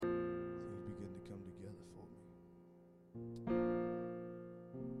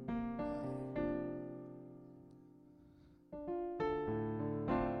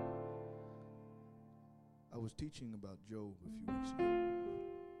teaching about Job a few weeks ago.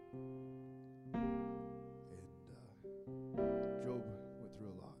 And Job went through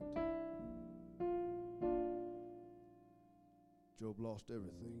a lot. Job lost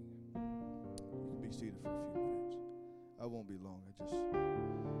everything. You can be seated for a few minutes. I won't be long. I just...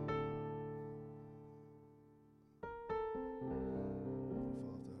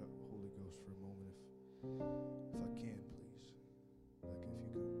 Follow the Holy Ghost for a moment if I can, please. Like if you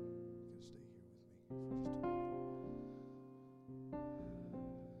can stay here with me for just a moment.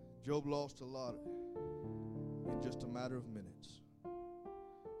 Job lost a lot in just a matter of minutes.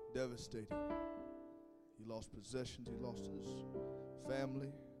 Devastating. He lost possessions. He lost his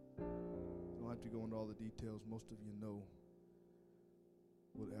family. I don't have to go into all the details. Most of you know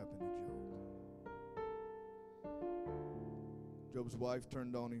what happened to Job. Job's wife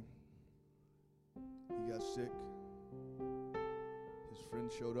turned on him. He got sick. His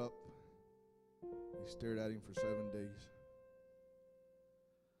friend showed up. He stared at him for 7 days.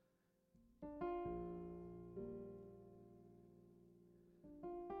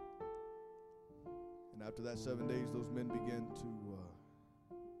 And after that 7 days, those men began to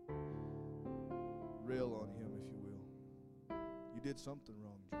rail on him, if you will. You did something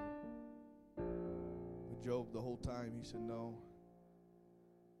wrong, Job. But Job, the whole time, he said, no,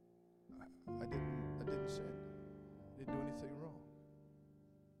 I didn't sin. I didn't do anything wrong.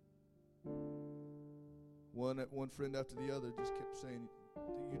 One friend after the other just kept saying,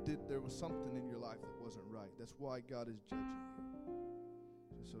 there was something in your life that wasn't right. That's why God is judging you.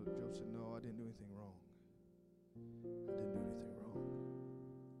 So Job said, no, I didn't do anything wrong. I didn't do anything wrong.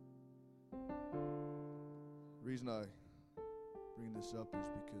 The reason I bring this up is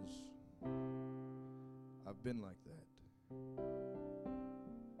because I've been like that.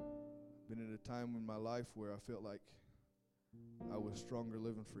 I've been in a time in my life where I felt like I was stronger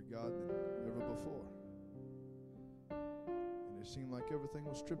living for God than ever before. And it seemed like everything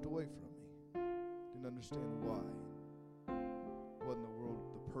was stripped away from me. Didn't understand why. What in the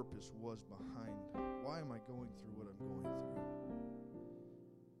world the purpose was behind. Why am I going through what I'm going through?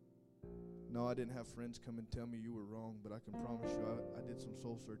 No, I didn't have friends come and tell me you were wrong, but I can promise you I did some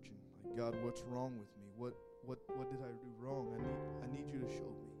soul searching. Like, God, what's wrong with me? What did I do wrong? I need you to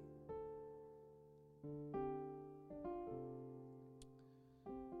show me.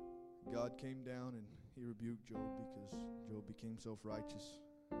 God came down and he rebuked Job because Job became self-righteous.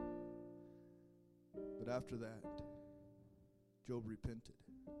 But after that, Job repented.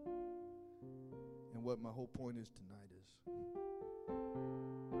 And what my whole point is tonight is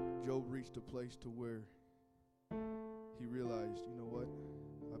Job reached a place to where he realized, you know what?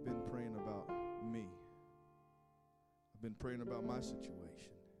 I've been praying about me. I've been praying about my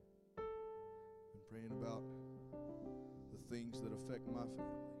situation. I've been praying about the things that affect my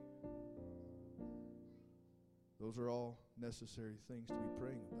family. Those are all necessary things to be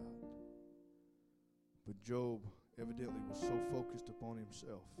praying about. But Job evidently was so focused upon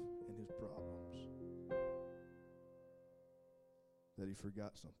himself and his problems that he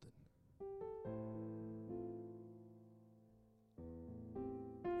forgot something.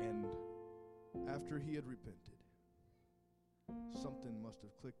 And after he had repented, something must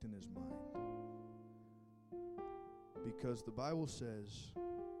have clicked in his mind. Because the Bible says,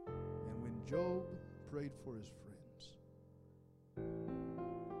 and when Job prayed for his friends,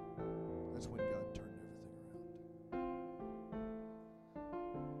 that's when God turned everything around.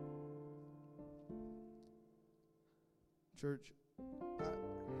 Church,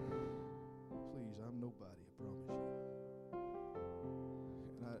 please, I'm nobody, I promise you.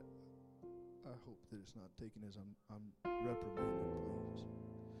 And I hope that it's not taken as I'm reprimanding, please.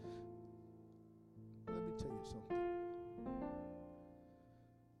 Let me tell you something.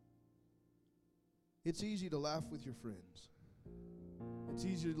 It's easy to laugh with your friends. It's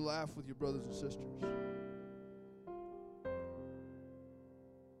easy to laugh with your brothers and sisters.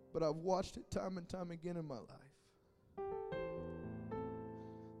 But I've watched it time and time again in my life.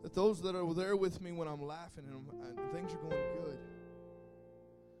 That those that are there with me when I'm laughing and things are going good,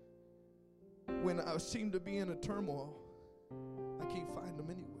 when I seem to be in a turmoil, I can't find them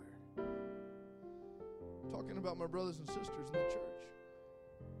anywhere. I'm talking about my brothers and sisters in the church.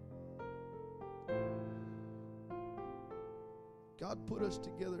 God put us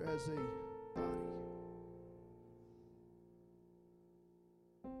together as a body.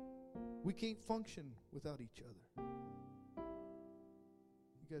 We can't function without each other.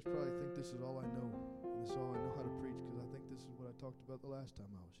 You guys probably think this is all I know. And this is all I know how to preach because I think this is what I talked about the last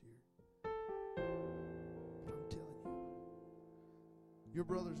time I was here. But I'm telling you, your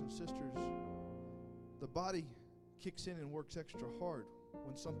brothers and sisters, the body kicks in and works extra hard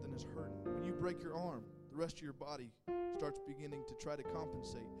when something is hurting. When you break your arm, the rest of your body starts beginning to try to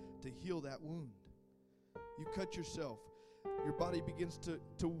compensate, to heal that wound. You cut yourself. Your body begins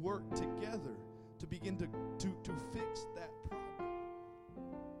to work together to begin to fix that problem.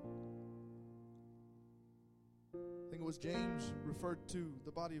 I think it was James referred to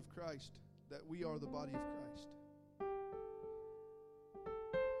the body of Christ, that we are the body of Christ.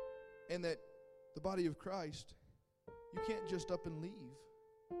 And that the body of Christ, you can't just up and leave.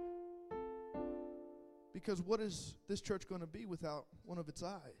 Because what is this church going to be without one of its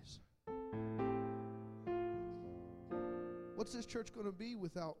eyes? What's this church going to be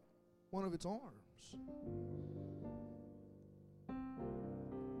without one of its arms?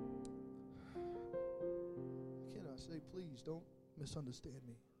 Can I say, please don't misunderstand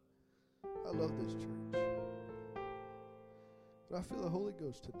me. I love this church. But I feel the Holy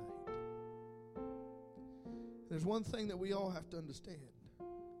Ghost tonight. There's one thing that we all have to understand.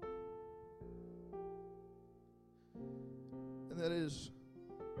 And that is,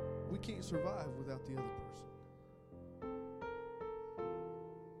 we can't survive without the other person.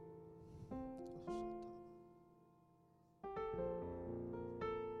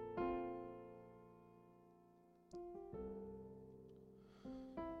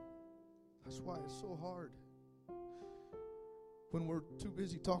 That's why it's so hard when we're too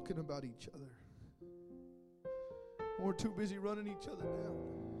busy talking about each other. When we're too busy running each other down.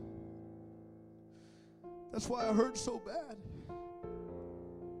 That's why I hurt so bad.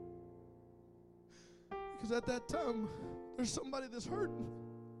 Because at that time, there's somebody that's hurting.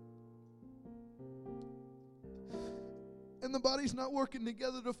 And the body's not working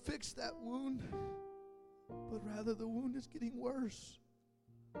together to fix that wound, but rather the wound is getting worse.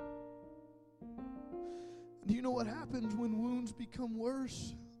 And do you know what happens when wounds become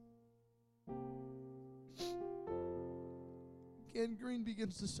worse? Gangrene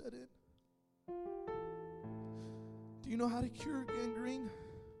begins to set in. Do you know how to cure gangrene?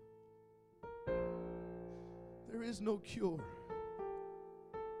 There is no cure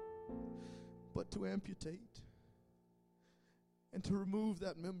but to amputate and to remove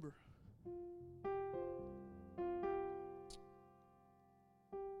that member.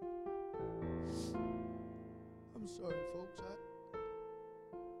 I'm sorry, folks.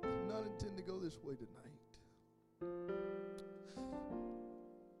 I did not intend to go this way tonight.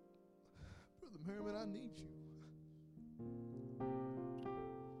 Brother Merriman, I need you.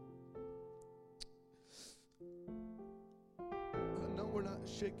 I know we're not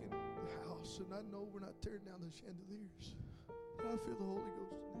shaking the house, and I know we're not tearing down the chandeliers, but I feel the Holy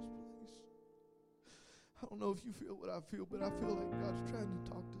Ghost in this place. I don't know if you feel what I feel, but I feel like God's trying to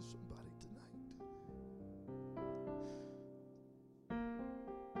talk to somebody tonight.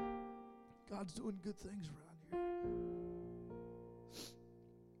 God's doing good things around here.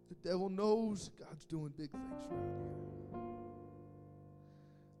 The devil knows God's doing big things around here.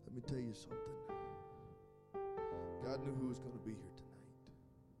 Let me tell you something. God knew who was going to be here tonight.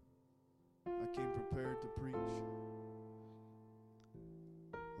 I came prepared to preach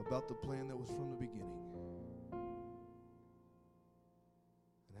about the plan that was from the beginning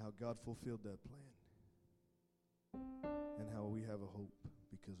and how God fulfilled that plan and how we have a hope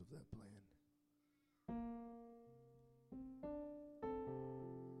because of that plan.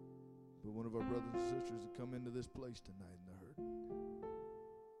 But one of our brothers and sisters that come into this place tonight and they're hurting.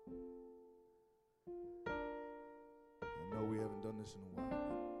 I know we haven't done this in a while,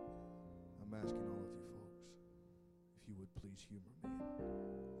 but I'm asking all of you folks, if you would please humor me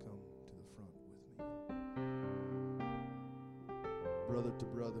and come to the front with me. Brother to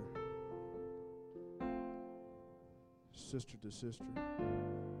brother, sister to sister.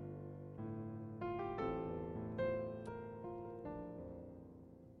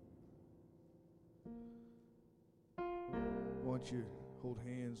 Why don't you hold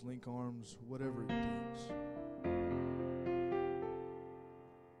hands, link arms, whatever it takes.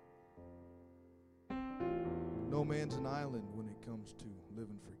 No man's an island when it comes to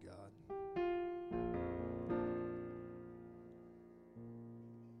living for God.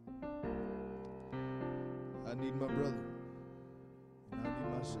 I need my brother, and I need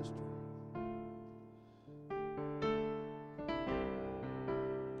my sister.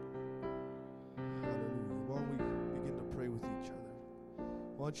 Hallelujah. Why don't we begin to pray with each other?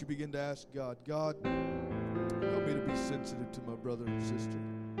 Why don't you begin to ask God, God, help me to be sensitive to my brother and sister.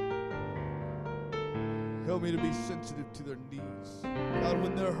 Help me to be sensitive to their needs. God,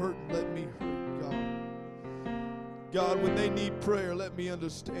 when they're hurting, let me hurt, God. God, when they need prayer, let me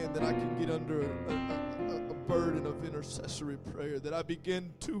understand that I can get under a burden of intercessory prayer, that I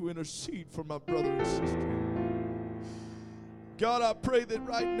begin to intercede for my brother and sister. God, I pray that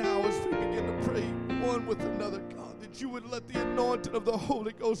right now as we begin to pray one with another, God, that you would let the anointing of the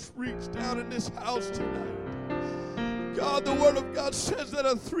Holy Ghost reach down in this house tonight. God, the Word of God says that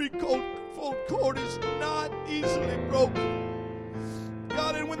a threefold cord is not easily broken.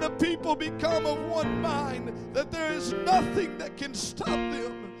 God, and when the people become of one mind, that there is nothing that can stop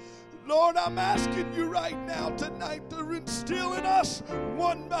them. Lord, I'm asking you right now tonight to instill in us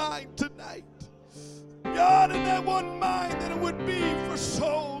one mind tonight. God, in that one mind that it would be for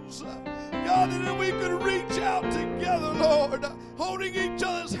souls. God, that we could reach out together, Lord, holding each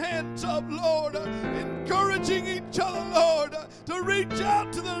other's hands up, Lord, encouraging each other, Lord, to reach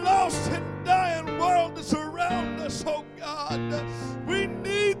out to the lost and dying world that's around us, oh God. We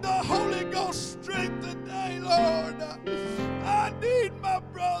need the Holy Ghost strength today, Lord. I need my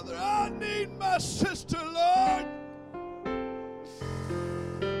brother. I need my sister, Lord.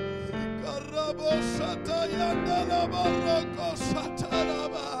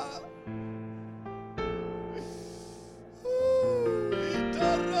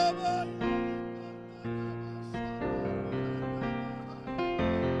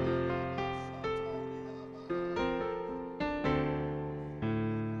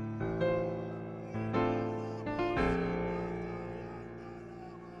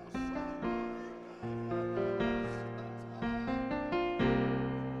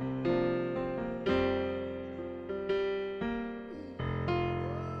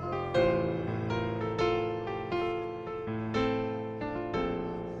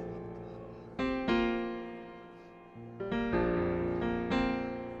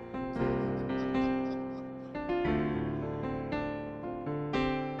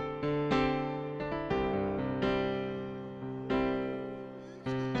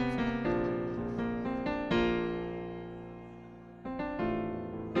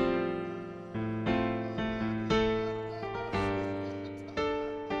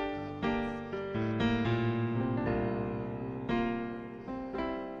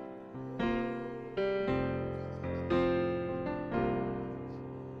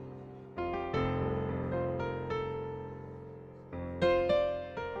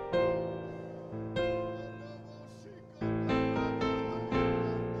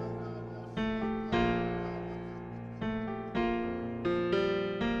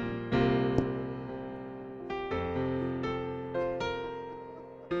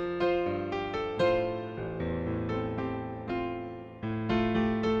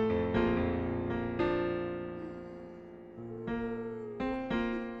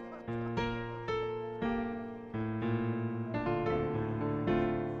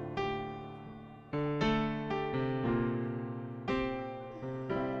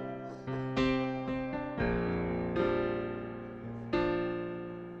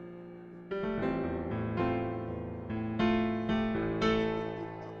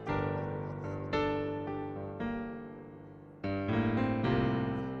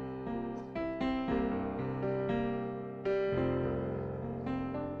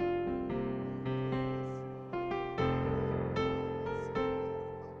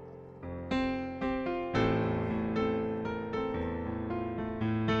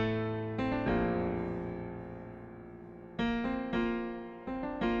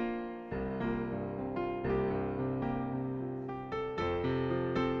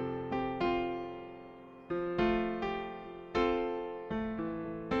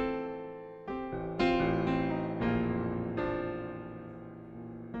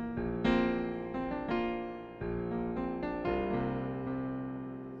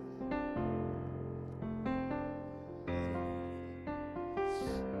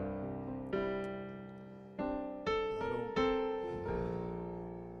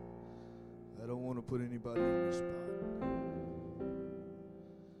 Put anybody on the spot.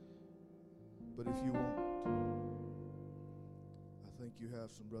 But if you won't, I think you have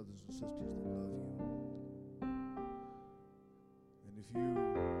some brothers and sisters that love you. And if you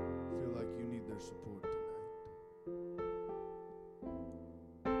feel like you need their support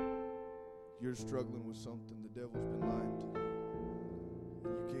tonight, you're struggling with something, the devil's been lying to you,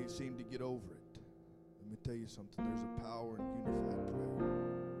 and you can't seem to get over it. Let me tell you something, there's a power in unified prayer.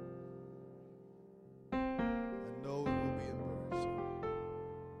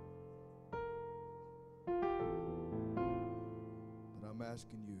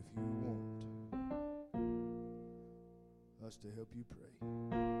 Asking you if you want us to help you pray,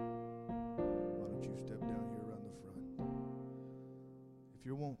 why don't you step down here around the front? If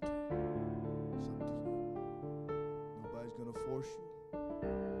you want to, it's up to you. Nobody's going to force you.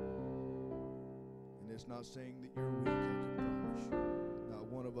 And it's not saying that you're weak, I can promise you. Not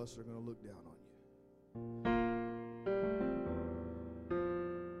one of us are going to look down on you.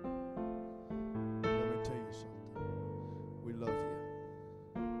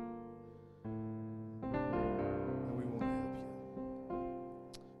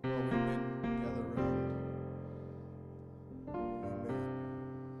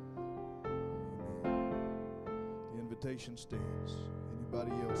 invitation stands.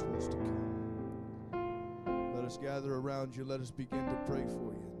 Anybody else wants to come? Let us gather around you. Let us begin to pray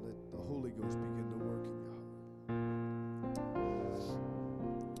for you. Let the Holy Ghost begin to work in your heart.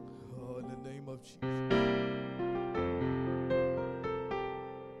 Oh, in the name of Jesus.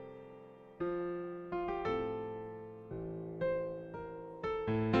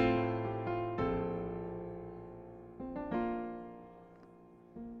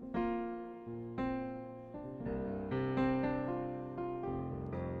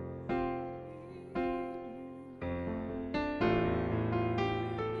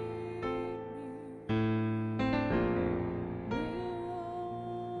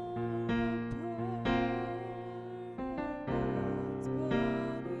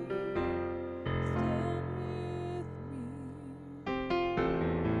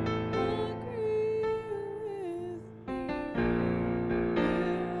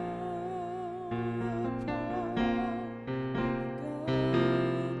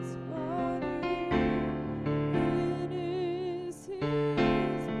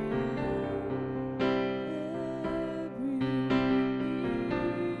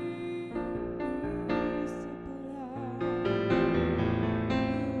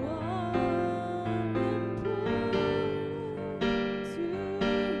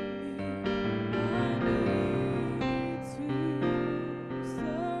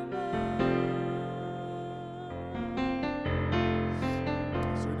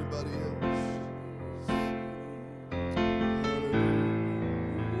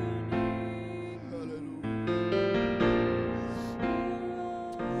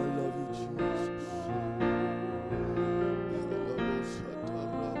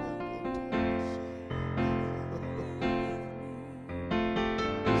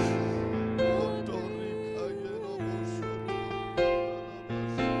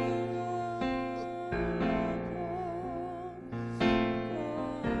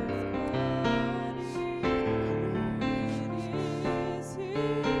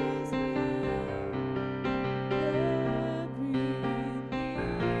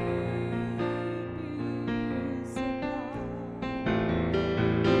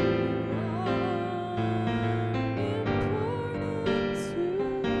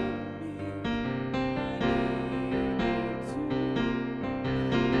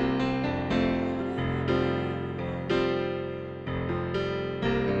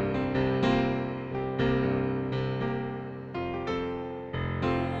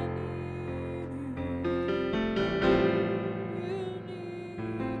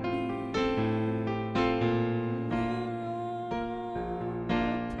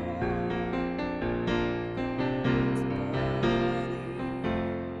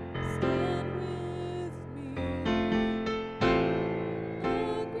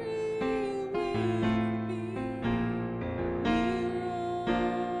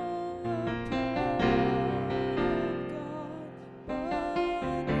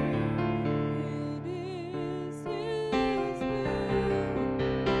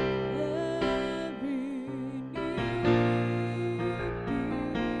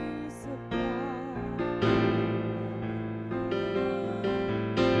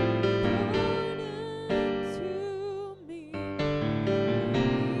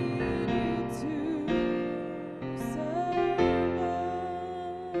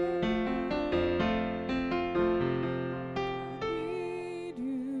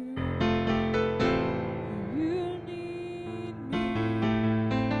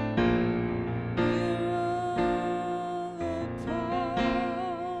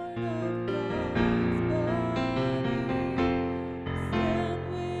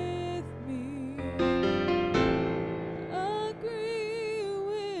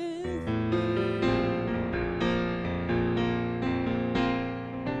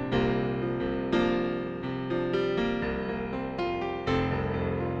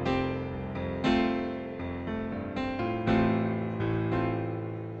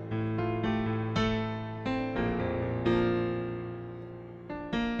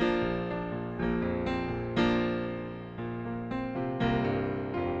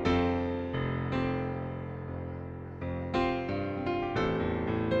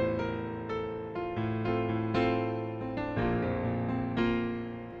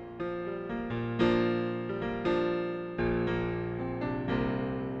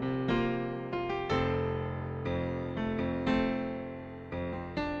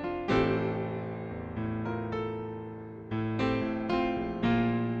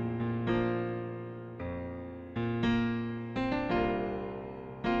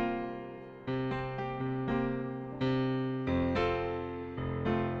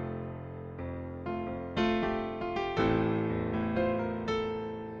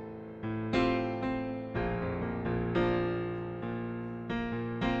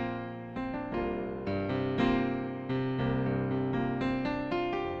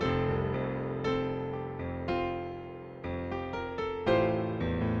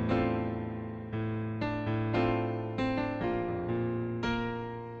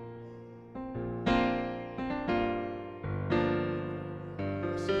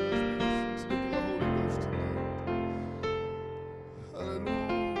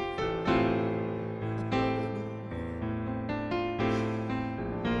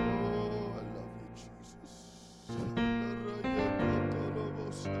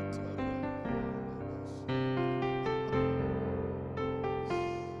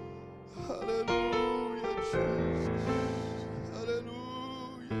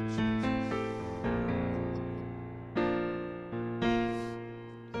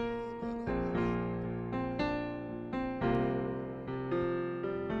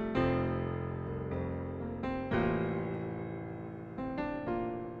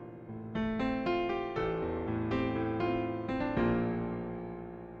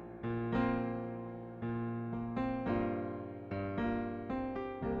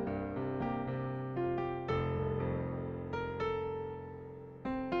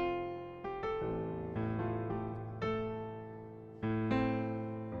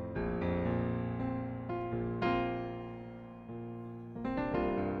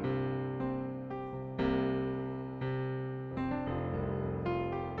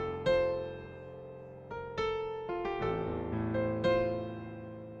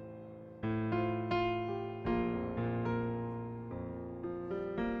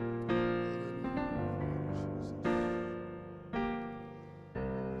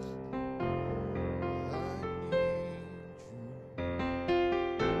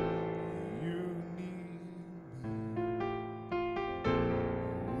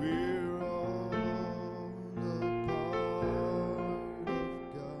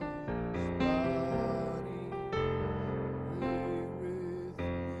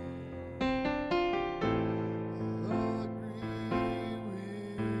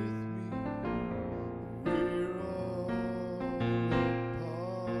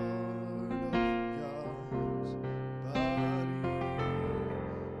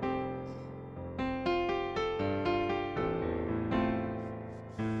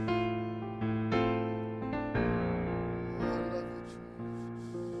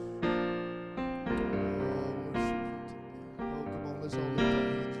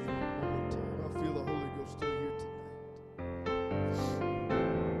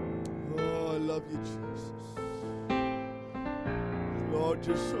 love you, Jesus. Lord,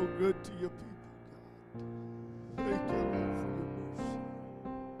 you're so good to your people, God. Thank you, Lord, for your mercy.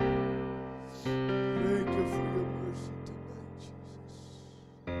 Thank you for your mercy tonight, Jesus.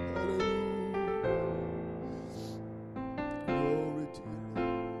 Hallelujah. Glory to your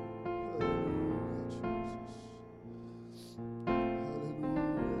name. Hallelujah, Jesus.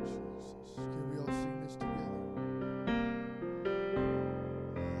 Hallelujah, Jesus. Can we all sing this together?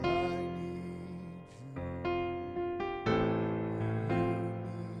 I need you.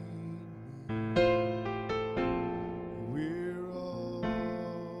 We're all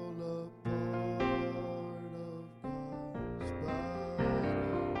a part of God's body.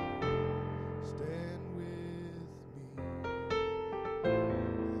 Stand with me.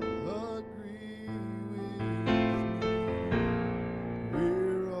 Agree with me.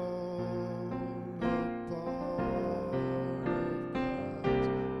 We're all a part of God's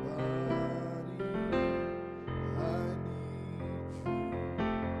body. I need you.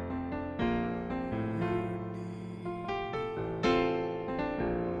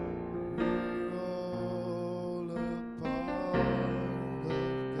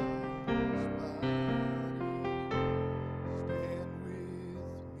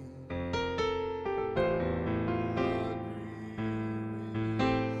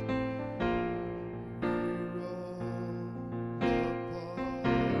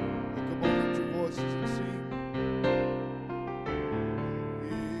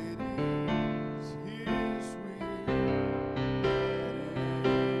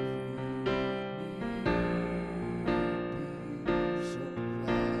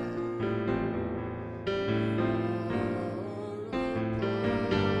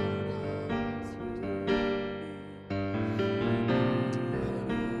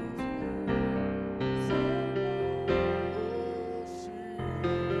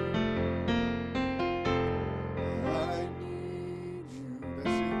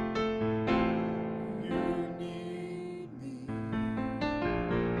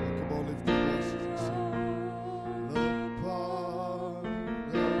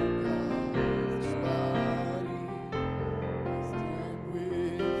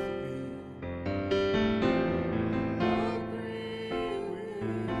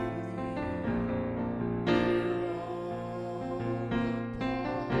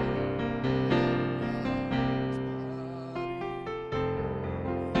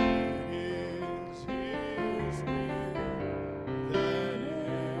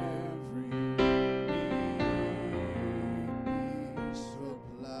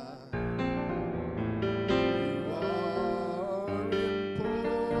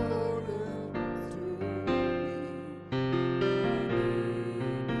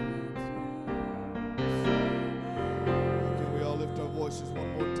 Voices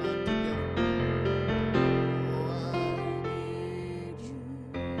one more time together. Oh, I need you.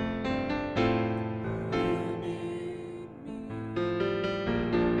 You need me.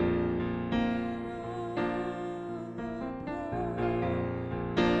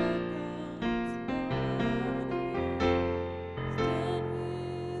 Stand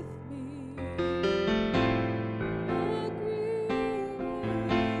with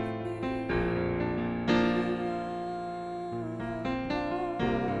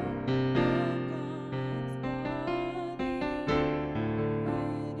me.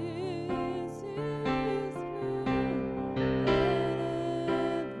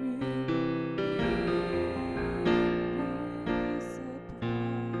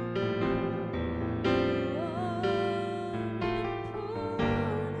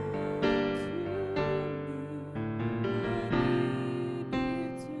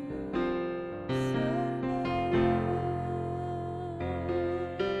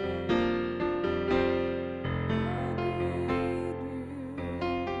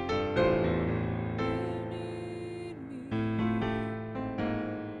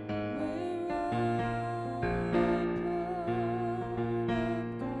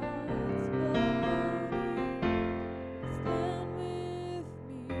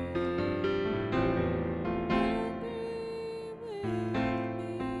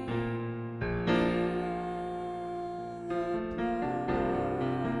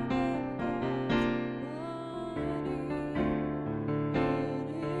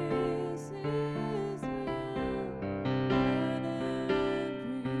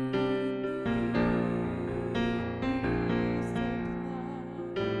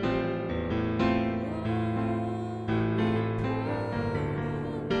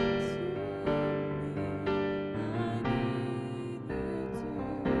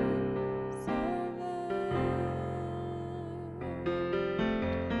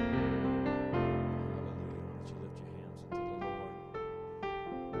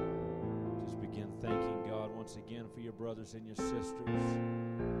 for your brothers and your sisters.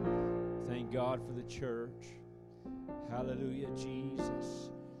 Thank God for the church. Hallelujah, Jesus.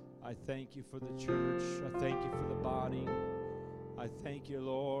 I thank you for the church. I thank you for the body. I thank you,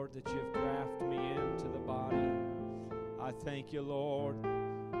 Lord, that you've grafted me into the body. I thank you, Lord,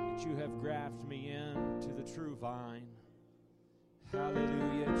 that you have grafted me into the true vine.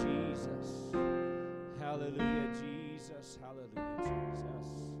 Hallelujah, Jesus. Hallelujah, Jesus. Hallelujah, Jesus.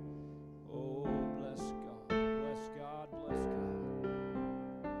 Oh, bless God. Bless God. Bless God.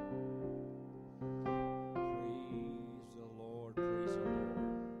 Praise the Lord. Praise the Lord.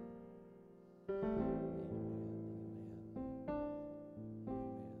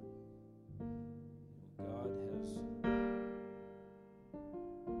 God has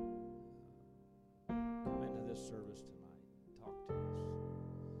come into this service tonight and talked to us.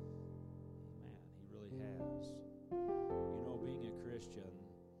 Amen. He really has. You know, being a Christian,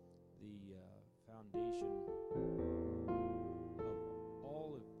 the foundation of all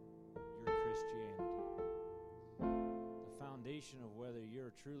of your Christianity, the foundation of whether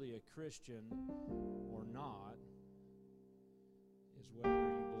you're truly a Christian or not, is whether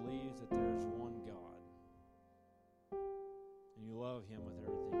you believe that there's one God and you love Him with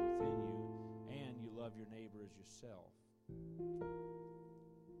everything within you, and you love your neighbor as yourself.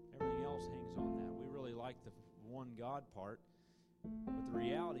 Everything else hangs on that. We really like the one God part, but the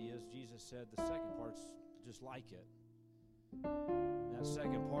reality is Jesus said the second part's just like it. And that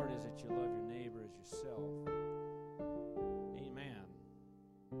second part is that you love your neighbor as yourself. Amen.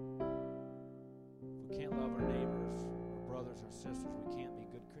 If we can't love our neighbors, our brothers, our sisters, we can't be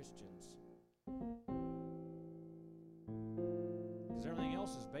good Christians. Because everything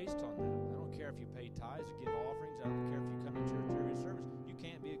else is based on that. I don't care if you pay tithes or give offerings. I don't care if you come to church every service. You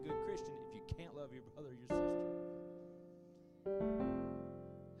can't be a good Christian if you can't love your brother or your sister.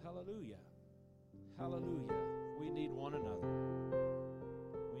 Hallelujah. Hallelujah. We need one another.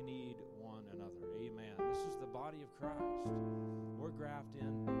 We need one another. Amen. This is the body of Christ. We're grafted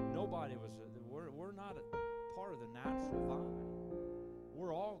in. Nobody was, we're not a part of the natural vine.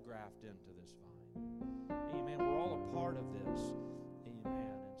 We're all grafted into this vine. Amen. We're all a part of this.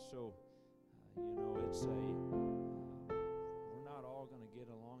 Amen. And so, it's we're not all going to get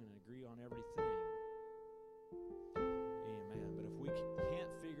along and agree on everything. Amen. But if we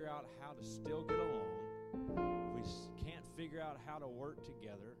can't figure out how to still get along, if we can't figure out how to work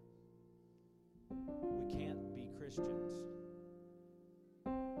together, we can't be Christians.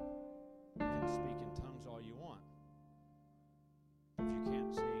 You can speak in tongues all you want. If you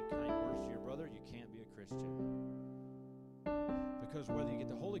can't say kind words to your brother, you can't be a Christian. Because whether you get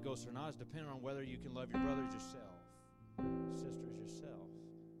the Holy Ghost or not is dependent on whether you can love your brothers yourself, sisters yourself.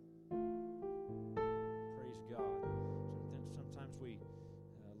 Praise God. Sometimes we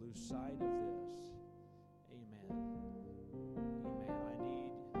lose sight of this. Amen. Amen. I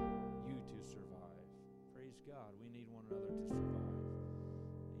need you to survive. Praise God. We need one another to survive.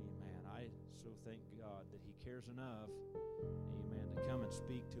 Amen. I so thank God that He cares enough, amen, to come and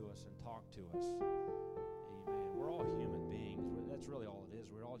speak to us and talk to us. Amen. We're all human beings. That's really all it is.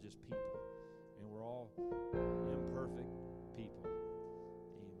 We're all just people. And we're all imperfect people.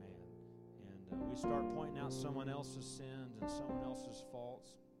 Amen. And we start pointing out someone else's sins and someone else's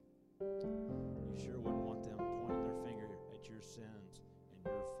faults. You sure wouldn't want them pointing their finger at your sins and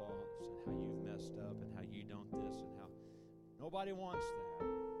your faults and how you've messed up and how you don't this and how... Nobody wants that.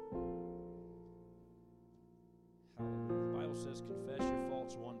 Hallelujah. The Bible says confess your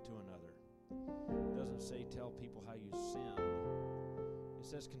faults one to another. It doesn't say tell people how you sinned. It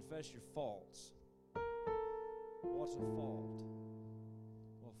says confess your faults. What's a fault?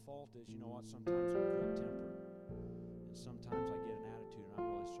 Well, fault is, you know what, sometimes I'm quick-tempered. And sometimes I get an attitude and I'm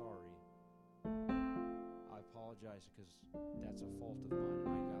really sorry. I apologize because that's a fault of mine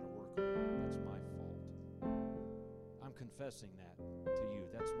and I got to work on it. That's my fault. I'm confessing that to you.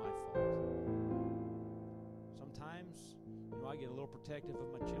 That's my fault. Sometimes, I get a little protective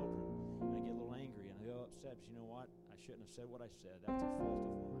of my children. And I get a little angry and I get upset. But you know what? I shouldn't have said what I said. That's a fault of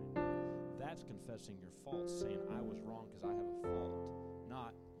mine. That's confessing your faults, saying I was wrong because I have a fault.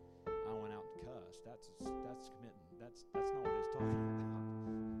 Not I went out and cussed. That's committing. That's not what it's talking about.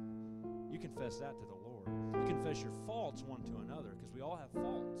 You confess that to the Lord. You confess your faults one to another because we all have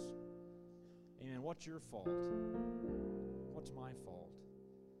faults. Amen. What's your fault? What's my fault?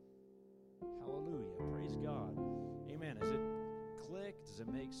 Hallelujah. Praise God. Amen. Does it click? Does it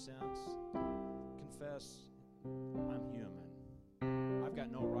make sense? Confess, I'm human. I've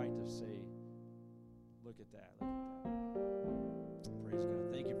got no right to say, look at that, look at that. Praise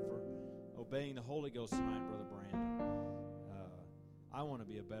God. Thank you for obeying the Holy Ghost tonight, Brother Brandon. I want to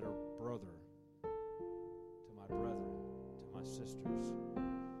be a better brother to my brethren, to my sisters.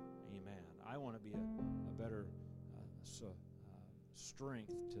 Amen. I want to be a better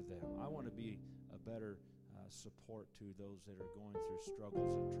strength to them. I want to be a better support to those that are going through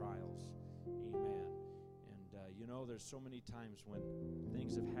struggles and trials. Amen. And there's so many times when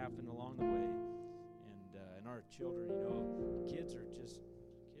things have happened along the way, and our children, kids are kids.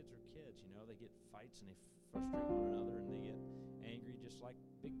 They get fights and they frustrate one another and they get angry just like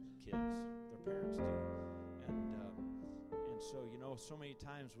big kids, their parents do. And so many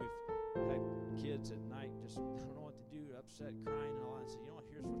times we've had kids at night just don't know what to do, upset, crying and all that. And say, here's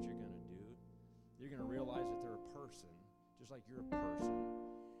what you're going to do. You're going to realize that they're a person, just like you're a person,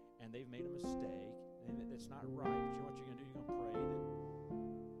 and they've made a mistake, and that's not right. But what you're going to do, you're going to pray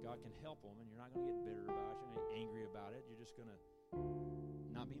that God can help them, and you're not going to get bitter about it. You're not going to get angry about it. You're just going to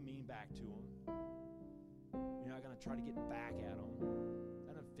not be mean back to them. You're not going to try to get back at them.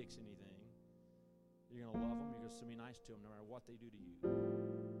 That doesn't fix anything. You're going to love them. You're going to be nice to them no matter what they do to you.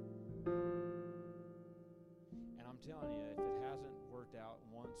 And I'm telling you, if it hasn't worked out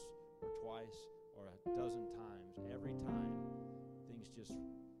once or twice or a dozen times, every time, things just,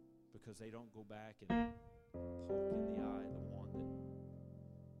 because they don't go back and poke in the eye the one that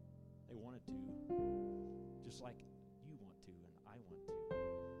they wanted to, just like you want to and I want to.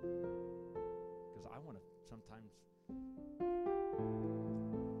 Because I want to sometimes,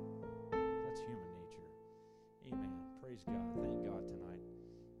 that's human nature. Amen. Praise God. Thank God tonight.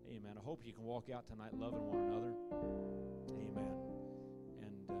 Amen. I hope you can walk out tonight loving one another. Amen.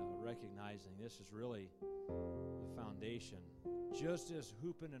 And recognizing this is really the foundation. Just as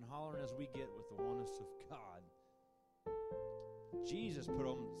hooping and hollering as we get with the oneness of God, Jesus put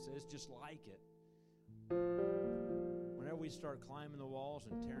them, says just like it. Whenever we start climbing the walls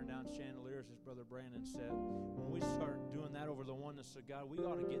and tearing down chandeliers, as Brother Brandon said, when we start doing that over the oneness of God, we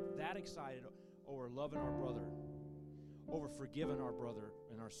ought to get that excited over loving our brother, over forgiving our brother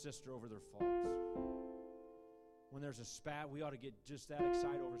and our sister over their faults. When there's a spat, we ought to get just that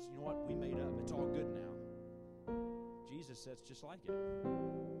excited over, you know what, we made up. It's all good now. Jesus says just like it.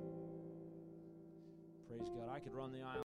 Praise God. I could run the aisle.